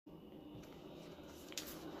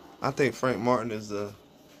I think Frank Martin is the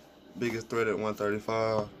biggest threat at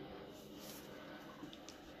 135,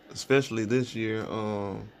 especially this year.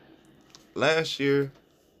 Last year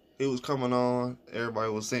he was coming on.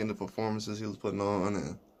 Everybody was seeing the performances he was putting on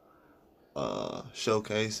and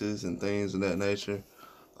showcases and things of that nature.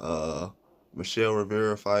 Uh, Michelle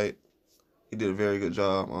Rivera fight, he did a very good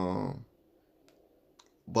job.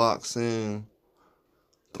 Boxing,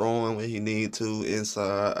 throwing when he need to,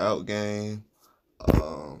 inside, out game.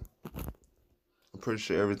 Um, I'm pretty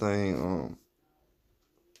sure everything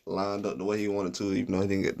lined up the way he wanted to, even though he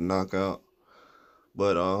didn't get the knockout.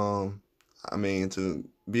 But I mean, to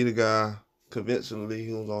be the guy conventionally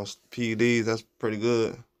who was on PEDs, that's pretty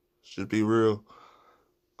good. Should be real.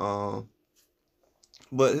 Um,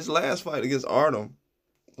 but his last fight against Artem,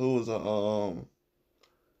 who was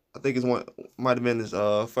I think it's one might have been his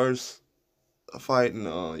first fight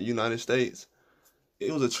in United States.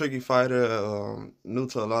 It was a tricky fighter, new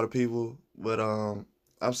to a lot of people, but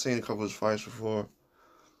I've seen a couple of his fights before,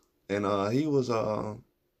 and he was I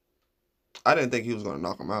didn't think he was gonna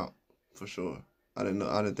knock him out for sure. I didn't know.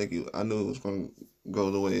 I didn't think he. I knew it was gonna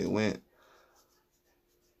go the way it went.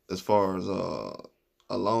 As far as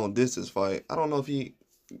a long distance fight, I don't know if he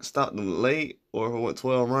stopped him late or if it went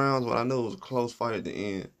 12 rounds, but I know it was a close fight at the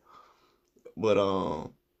end. But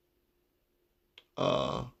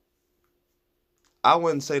uh, I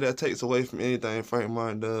wouldn't say that takes away from anything Frank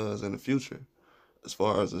Martin does in the future, as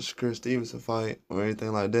far as a Shakur Stevenson fight or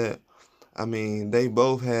anything like that. I mean, they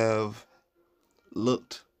both have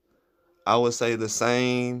looked, I would say, the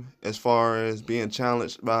same as far as being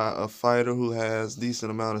challenged by a fighter who has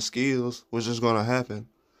decent amount of skills, which is going to happen.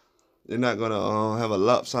 They're not going to have a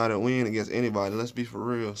lopsided win against anybody. Let's be for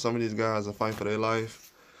real. Some of these guys are fighting for their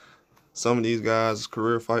life. Some of these guys,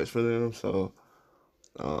 career fights for them. So,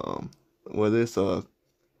 whether it's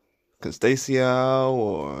Constacio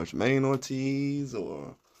or Jermaine Ortiz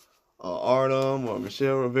or Artem or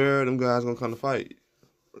Michelle Rivera, them guys going to come to fight.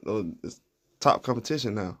 It's top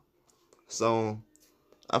competition now. So,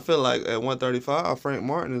 I feel like at 135, Frank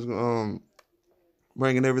Martin is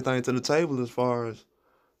bringing everything to the table as far as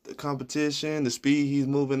the competition, the speed he's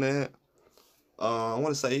moving at. I want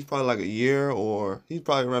to say he's probably like a year, or he's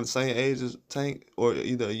probably around the same age as Tank, or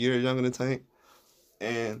either a year younger than Tank.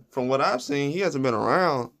 And from what I've seen, he hasn't been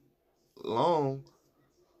around long.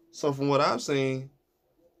 So from what I've seen,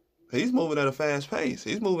 he's moving at a fast pace.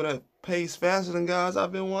 He's moving at a pace faster than guys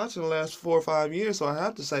I've been watching the last 4 or 5 years. So I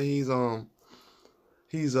have to say he's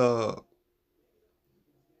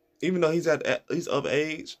even though he's of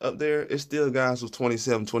age up there, it's still guys who's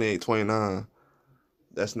 27, 28, 29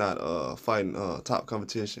 that's not fighting top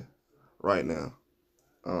competition right now.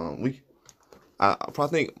 I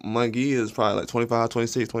probably think Munguia is probably like 25,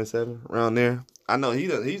 26, 27 around there. I know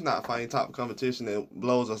he's not fighting top competition that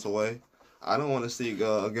blows us away. I don't want to see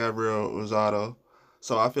Gabriel Rosado.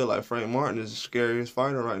 So I feel like Frank Martin is the scariest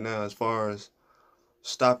fighter right now as far as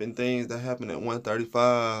stopping things that happen at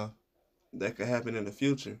 135 that could happen in the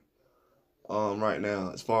future. Right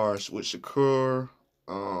now, as far as with Shakur,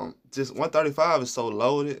 just 135 is so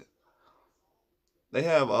loaded. They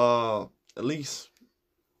have at least,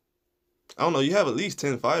 I don't know, you have at least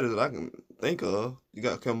 10 fighters that I can think of. You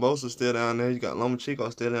got Cambosa still down there. You got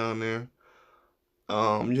Lomachenko still down there.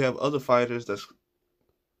 You have other fighters that's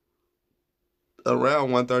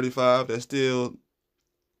around 135 that still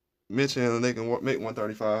mention they can make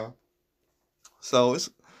 135. So it's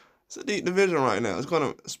a deep division right now. It's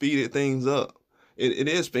gonna speed things up. It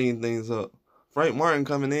is speeding things up. Frank Martin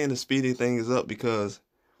coming in is speeding things up because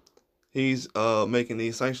he's making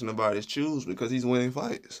these sanctioned bodies choose because he's winning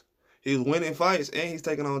fights. He's winning fights and he's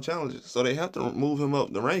taking on challenges. So they have to move him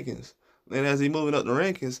up the rankings. And as he's moving up the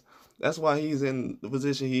rankings, that's why he's in the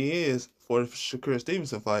position he is for the Shakur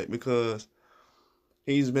Stevenson fight, because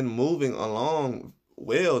he's been moving along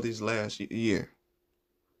well this last year.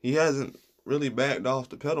 He hasn't really backed off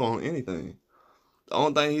the pedal on anything. The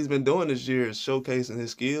only thing he's been doing this year is showcasing his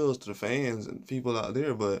skills to the fans and people out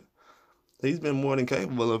there, but he's been more than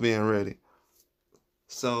capable of being ready.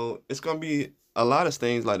 So it's gonna be a lot of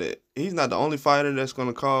things like that. He's not the only fighter that's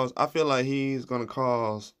gonna cause. I feel like he's gonna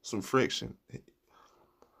cause some friction,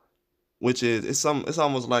 which is it's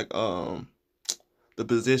almost like the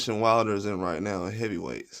position Wilder's in right now in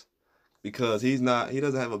heavyweights, because he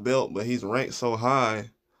doesn't have a belt, but he's ranked so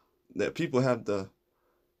high that people have to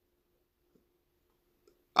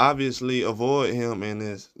obviously avoid him, and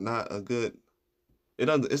it's not a good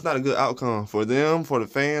outcome for them, for the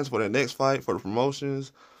fans, for the next fight, for the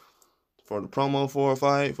promotions, for the promo for a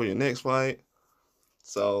fight, for your next fight.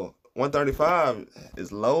 So 135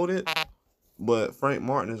 is loaded, But Frank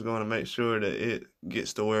Martin is going to make sure that it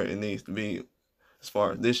gets to where it needs to be as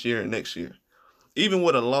far as this year and next year. Even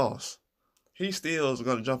with a loss, he still is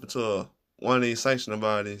going to jump into one of these sanctioning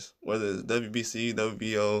bodies, whether it's WBC,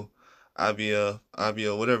 WBO, IBF,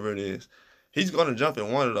 IBO, whatever it is. He's going to jump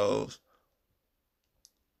in one of those,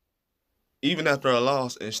 even after a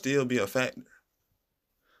loss, and still be a factor.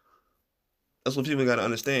 That's what people got to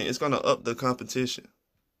understand. It's going to up the competition.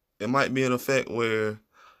 It might be an effect where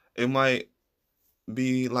it might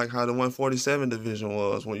be like how the 147 division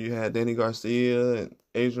was when you had Danny Garcia and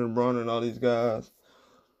Adrian Broner and all these guys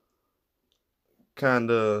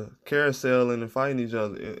kind of carouseling and fighting each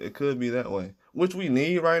other. It could be that way, which we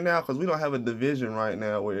need right now because we don't have a division right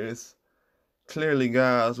now where it's clearly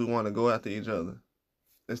guys who want to go after each other.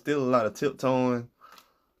 There's still a lot of tiptoeing.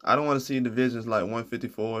 I don't want to see divisions like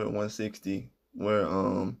 154 and 160 where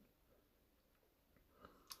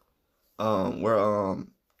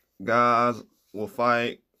guys will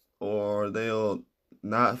fight or they'll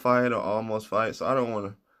not fight or almost fight. So I don't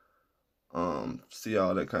want to see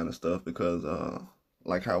all that kind of stuff because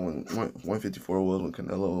like how when 154 was with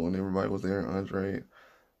Canelo and everybody was there, Andre.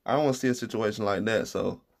 I don't want to see a situation like that.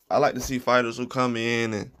 So I like to see fighters who come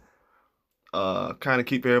in and kind of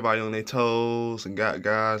keep everybody on their toes and got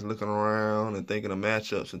guys looking around and thinking of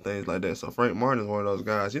matchups and things like that. So Frank Martin is one of those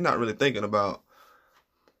guys. He's not really thinking about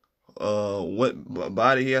what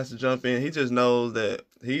body he has to jump in. He just knows that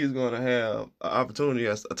he's going to have an opportunity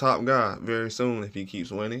as a top guy very soon if he keeps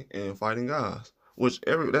winning and fighting guys, which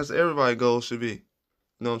that's everybody's goal should be.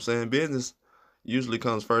 You know what I'm saying? Business usually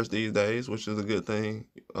comes first these days, which is a good thing.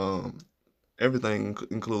 Everything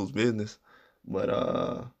includes business, but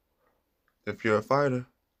if you're a fighter,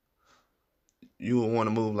 you will want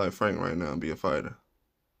to move like Frank right now and be a fighter,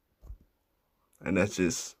 and that's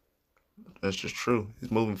just true.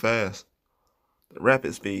 He's moving fast,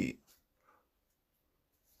 rapid speed.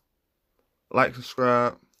 Like,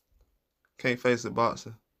 subscribe. Can't Face It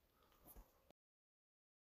Boxing.